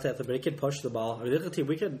the best athlete, but he can push the ball. This is a team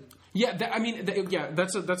we can. Yeah,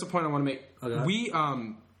 that's a point I want to make. Okay.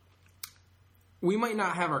 We might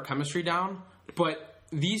not have our chemistry down, but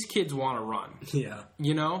these kids want to run. Yeah.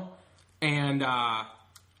 And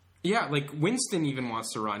Winston even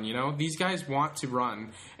wants to run. These guys want to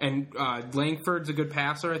run, and Langford's a good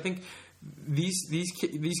passer. I think these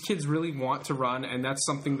kids really want to run, and that's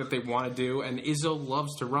something that they want to do. And Izzo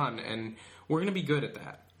loves to run, and we're going to be good at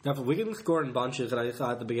that. Definitely. We can score in bunches, and I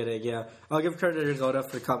saw at the beginning, yeah. I'll give credit to Arizona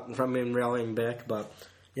from rallying back, but,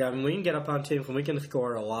 yeah, I mean, we can get up on teams, and we can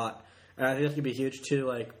score a lot. And I think this could be huge, too,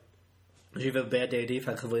 like, if you have a bad day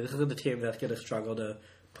defensively, this is the team that's going to struggle to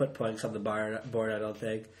put points on the board, I don't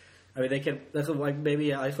think. I mean, they can, that's like,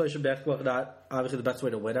 maybe isolation basketball is not obviously the best way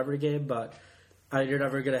to win every game, but you're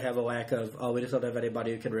never going to have a lack of, we just don't have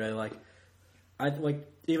anybody who can really, like,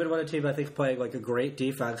 even when a team, I think, is playing, like, a great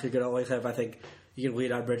defense, you can always have, I think, you can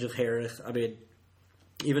lean on Bridges Harris. I mean,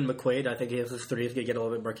 even McQuaid, I think his threes can get a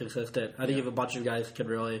little bit more consistent. I think you have a bunch of guys who can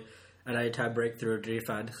really, at any time, break through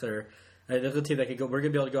defense. Or there's a team that can go. We're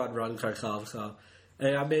gonna be able to go out and run ourselves. So,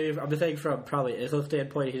 and I'm thinking from probably Izzo's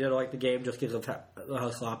standpoint, he didn't like the game just because of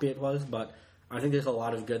how sloppy it was. But I think there's a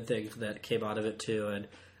lot of good things that came out of it too. And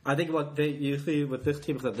I think what they usually with this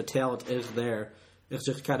team is that the talent is there. It's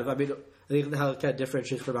just kind of. I mean, I think how it kind of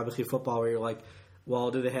differentiates from obviously football, where you're like,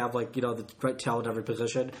 well, do they have, like, you know, the right talent in every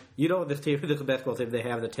position? You know, this basketball team, they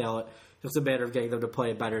have the talent. It's a matter of getting them to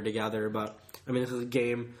play better together. But, I mean, this is a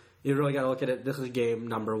game. You really got to look at it. This is game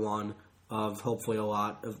number one of hopefully a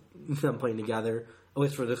lot of them playing together, at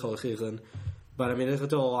least for this whole season. But, I mean, there's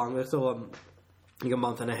still like a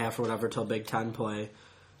month and a half or whatever till Big Ten play.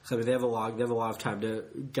 So, I mean, they have a lot of time to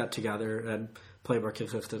get together and play more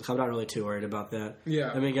consistent. So I'm not really too worried about that.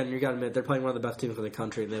 Yeah. I mean, again, you got to admit, they're playing one of the best teams in the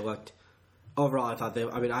country, and they looked... Overall, I thought they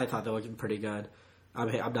looked pretty good.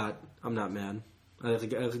 I'm not mad.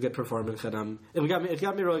 It was a good performance, and it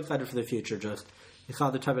got me really excited for the future. Just you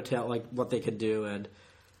saw the type of talent, like what they could do, and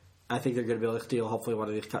I think they're going to be able to steal hopefully one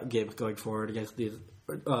of these games going forward against these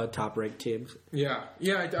top ranked teams. Yeah,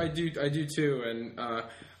 I do too. And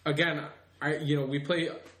again, we play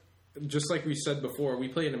just like we said before. We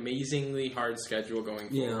play an amazingly hard schedule going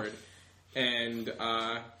forward, and.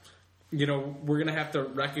 We're going to have to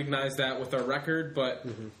recognize that with our record, but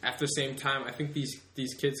at the same time, I think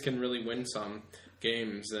these kids can really win some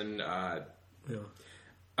games. And,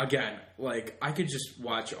 again, like, I could just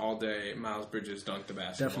watch all day Miles Bridges dunk the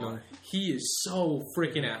basketball. Definitely. He is so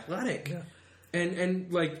freaking athletic. Yeah.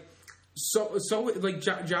 And like, so like,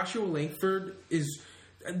 Joshua Langford is...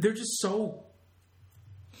 They're just so...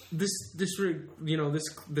 This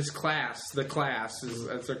class, the class,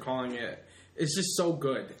 as they're calling it, it's just so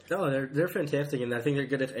good. No, they're fantastic, and I think they're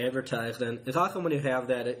good at advertised. And it's awesome when you have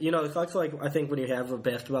that. It's also like I think when you have a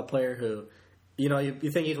basketball player who, you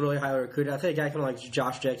think he's really highly recruited. I think a guy kind of like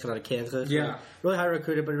Josh Jackson out of Kansas. Yeah, really highly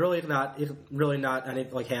recruited, but really not. He's really not any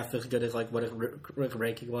like half as good as like what his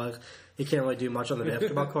ranking was. He can't really do much on the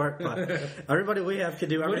basketball court, but everybody we have can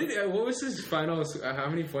do everything. What was his finals? How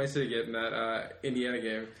many points did he get in that Indiana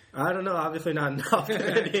game? I don't know. Obviously not enough.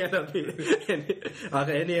 Indiana,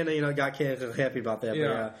 got Kansas. Happy about that. Yeah.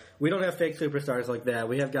 But we don't have fake superstars like that.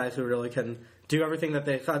 We have guys who really can do everything that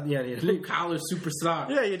they thought. Yeah, blue collar superstar.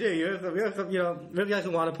 Yeah, you do. We have guys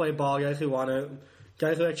who want to play ball. Guys who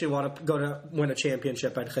actually want to go to win a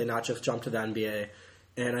championship. I'd say not just jump to the NBA.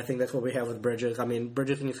 And I think that's what we have with Bridges. I mean,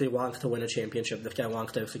 Bridges usually wants to win a championship. This guy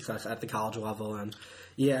wants to have success at the college level. And,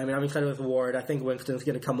 yeah, I mean, I'm excited with Ward. I think Winston's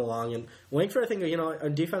going to come along. And Langford, I think,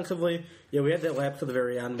 defensively, we had that lapse to the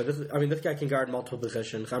very end. But this guy can guard multiple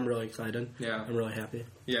positions. I'm really excited. Yeah. I'm really happy.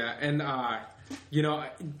 Yeah, and,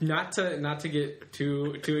 not to get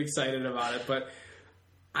too excited about it, but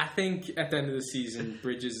I think at the end of the season,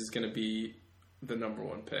 Bridges is going to be the number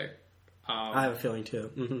one pick. I have a feeling too.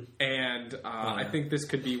 Mm-hmm. And I think this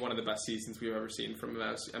could be one of the best seasons we've ever seen from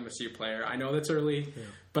an MSU player. I know that's early,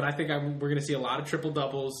 but I think we're going to see a lot of triple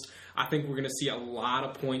doubles. I think we're going to see a lot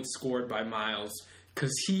of points scored by Miles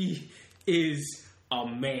because he is a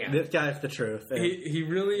man. This guy's the truth. He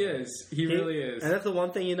really is. He really is. And that's the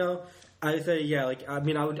one thing, I say, I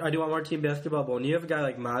do want more team basketball, but when you have a guy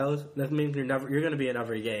like Miles, that means you're going to be in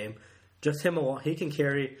every game. Just him alone, he can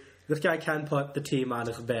carry. This guy can put the team on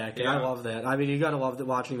his back, and I love that. I mean, you gotta love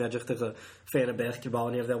watching that just as a fan of basketball,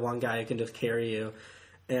 and you have that one guy who can just carry you.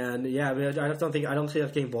 And I mean, I don't see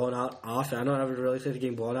us getting blown out often. I don't ever really see us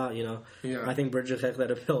getting blown out. Yeah. I think Bridges has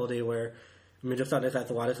that ability where, I mean, just on his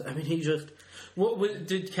athleticism. I mean, he just.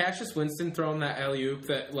 Did Cassius Winston throw him that alley oop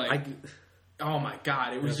that like? Oh my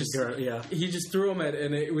God! It was just he just threw him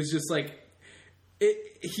and it was just like.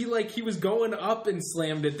 He was going up and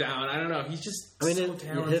slammed it down. I don't know. He's just so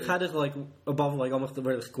talented. His head is like above like almost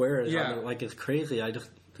where the square is. Yeah. Like it's crazy.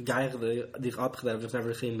 The guy has these ups that I've just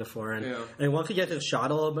never seen before. And once he gets his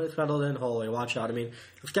shot a little bit settled in, holy, watch out. I mean,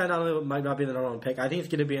 this guy not only might not be the number one pick, I think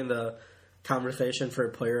he's going to be in the conversation for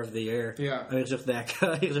Player of the Year. Yeah. I mean, it's just that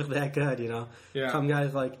good. He's just that good, Yeah. Some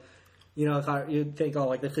guys you'd think,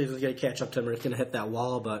 this season's going to catch up to him or he's going to hit that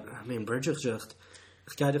wall. But, I mean, Bridges just...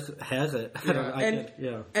 This guy just has it.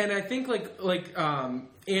 And I think like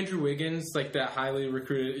Andrew Wiggins, like that highly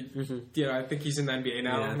recruited, I think he's in the NBA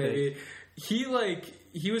now. Maybe he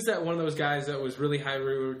was that one of those guys that was really highly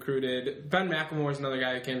recruited. Ben McLemore is another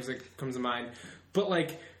guy that comes to mind, but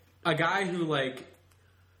like a guy who like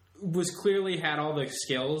was clearly had all the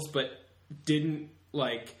skills, but didn't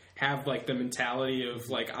like have like the mentality of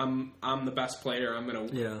like I'm the best player, I'm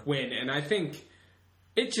gonna win. And I think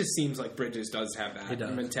it just seems like Bridges does have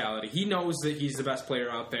that mentality. He knows that he's the best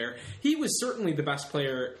player out there. He was certainly the best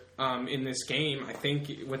player in this game, I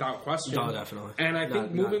think, without question. No, definitely. And I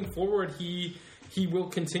think moving forward, he will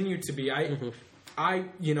continue to be. I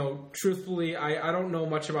truthfully, I don't know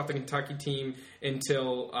much about the Kentucky team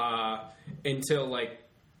until like,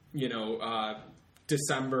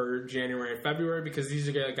 December, January, February, because these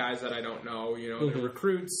are guys that I don't know. The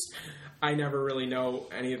recruits, I never really know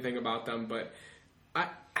anything about them, but I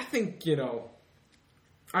think,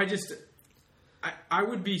 I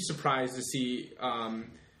would be surprised to see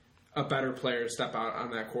a better player step out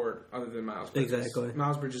on that court other than Miles Bridges. Exactly.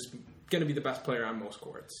 Miles Bridges is going to be the best player on most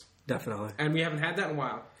courts. Definitely. And we haven't had that in a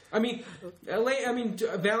while. I mean,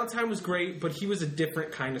 Valentine was great, but he was a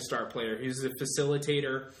different kind of star player. He was a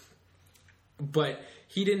facilitator, but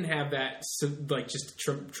he didn't have that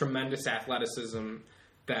tremendous athleticism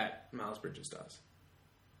that Miles Bridges does.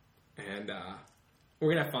 And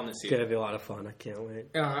we're going to have fun this year. It's going to be a lot of fun. I can't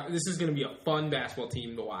wait. This is going to be a fun basketball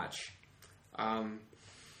team to watch.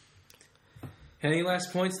 Any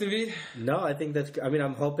last points, David? No, I think that's... I mean,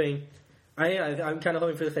 I'm hoping... I'm kind of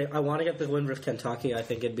hoping for the same. I want to get the win versus Kentucky. I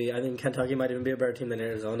think Kentucky might even be a better team than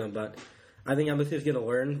Arizona, but I think MSU's going to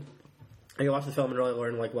learn. I can watch the film and really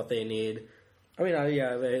learn like what they need. I mean,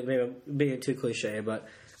 maybe being too cliche, but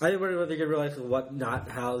I think they're going to realize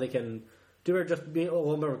how they can do it. Just being a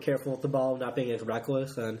little more careful with the ball, not being as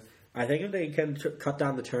reckless, and I think if they can cut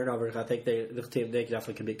down the turnovers, I think this team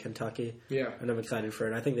definitely can beat Kentucky. Yeah, and I'm excited for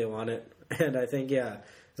it. I think they want it, and I think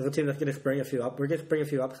there's a team that's going to bring a few up. We're going to bring a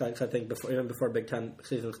few upsides, I think, before Big Ten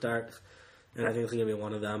season starts. And I think it's going to be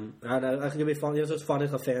one of them. And I think it's going to be fun. It's just fun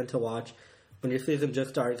as a fan to watch. When your season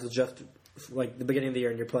just starts, it's just like the beginning of the year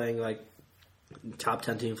and you're playing like top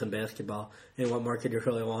 10 teams in basketball. And what more could you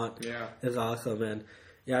really want? Yeah. It's awesome. And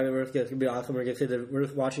it's going to be awesome. We're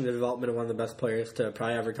just watching the development of one of the best players to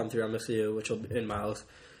probably ever come through MSU, which will be in Miles.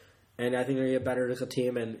 And I think they're going to get better as a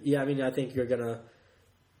team. And I think you're going to.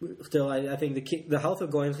 Still, I think the health of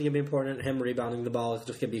Goins is going to be important. Him rebounding the ball is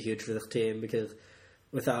just going to be huge for this team because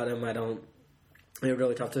without him, it's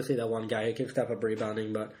really tough to see that one guy who can step up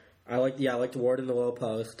rebounding. But I like Ward in the low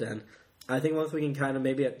post, and I think once we can kind of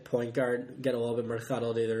maybe at point guard get a little bit more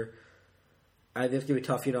settled, I think it's going to be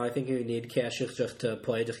tough. I think you need Cassius just to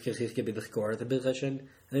play just because he's going to be the scorer at the position.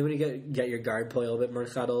 I think when you get your guard play a little bit more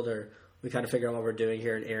settled, or we kind of figure out what we're doing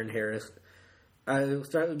here, and Aaron Harris.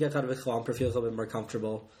 Gets out of his slump or feels a little bit more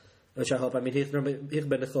comfortable, which I hope. I mean, he's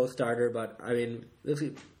been a slow starter, but I mean,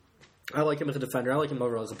 I like him as a defender. I like him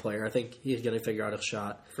overall as a player. I think he's going to figure out his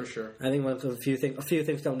shot for sure. I think once a few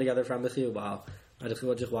things come together from MSU, wow!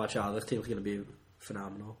 We'll just watch out. This team's going to be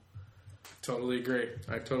phenomenal. Totally agree.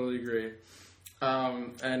 I totally agree.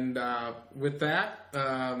 And with that,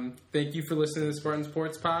 thank you for listening to the Spartan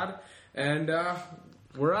Sports Pod, and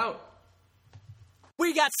we're out.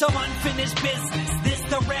 We got some unfinished business. This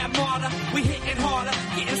the rap martyr. We hitting harder,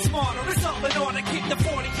 getting smarter. It's all in order. Kick the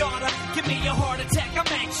 40-yarder. Give me a heart attack. I'm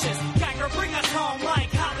anxious. Geiger, bring us home like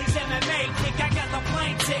Holly's MMA kick. I got the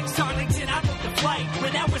plane tickets. Arlington, I booked the flight.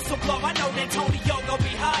 When that whistle blow, I know that Tony Yo gon'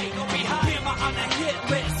 be high. Bama on the hit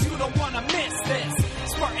list. You don't wanna miss this.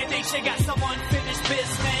 Spartan Nation got some unfinished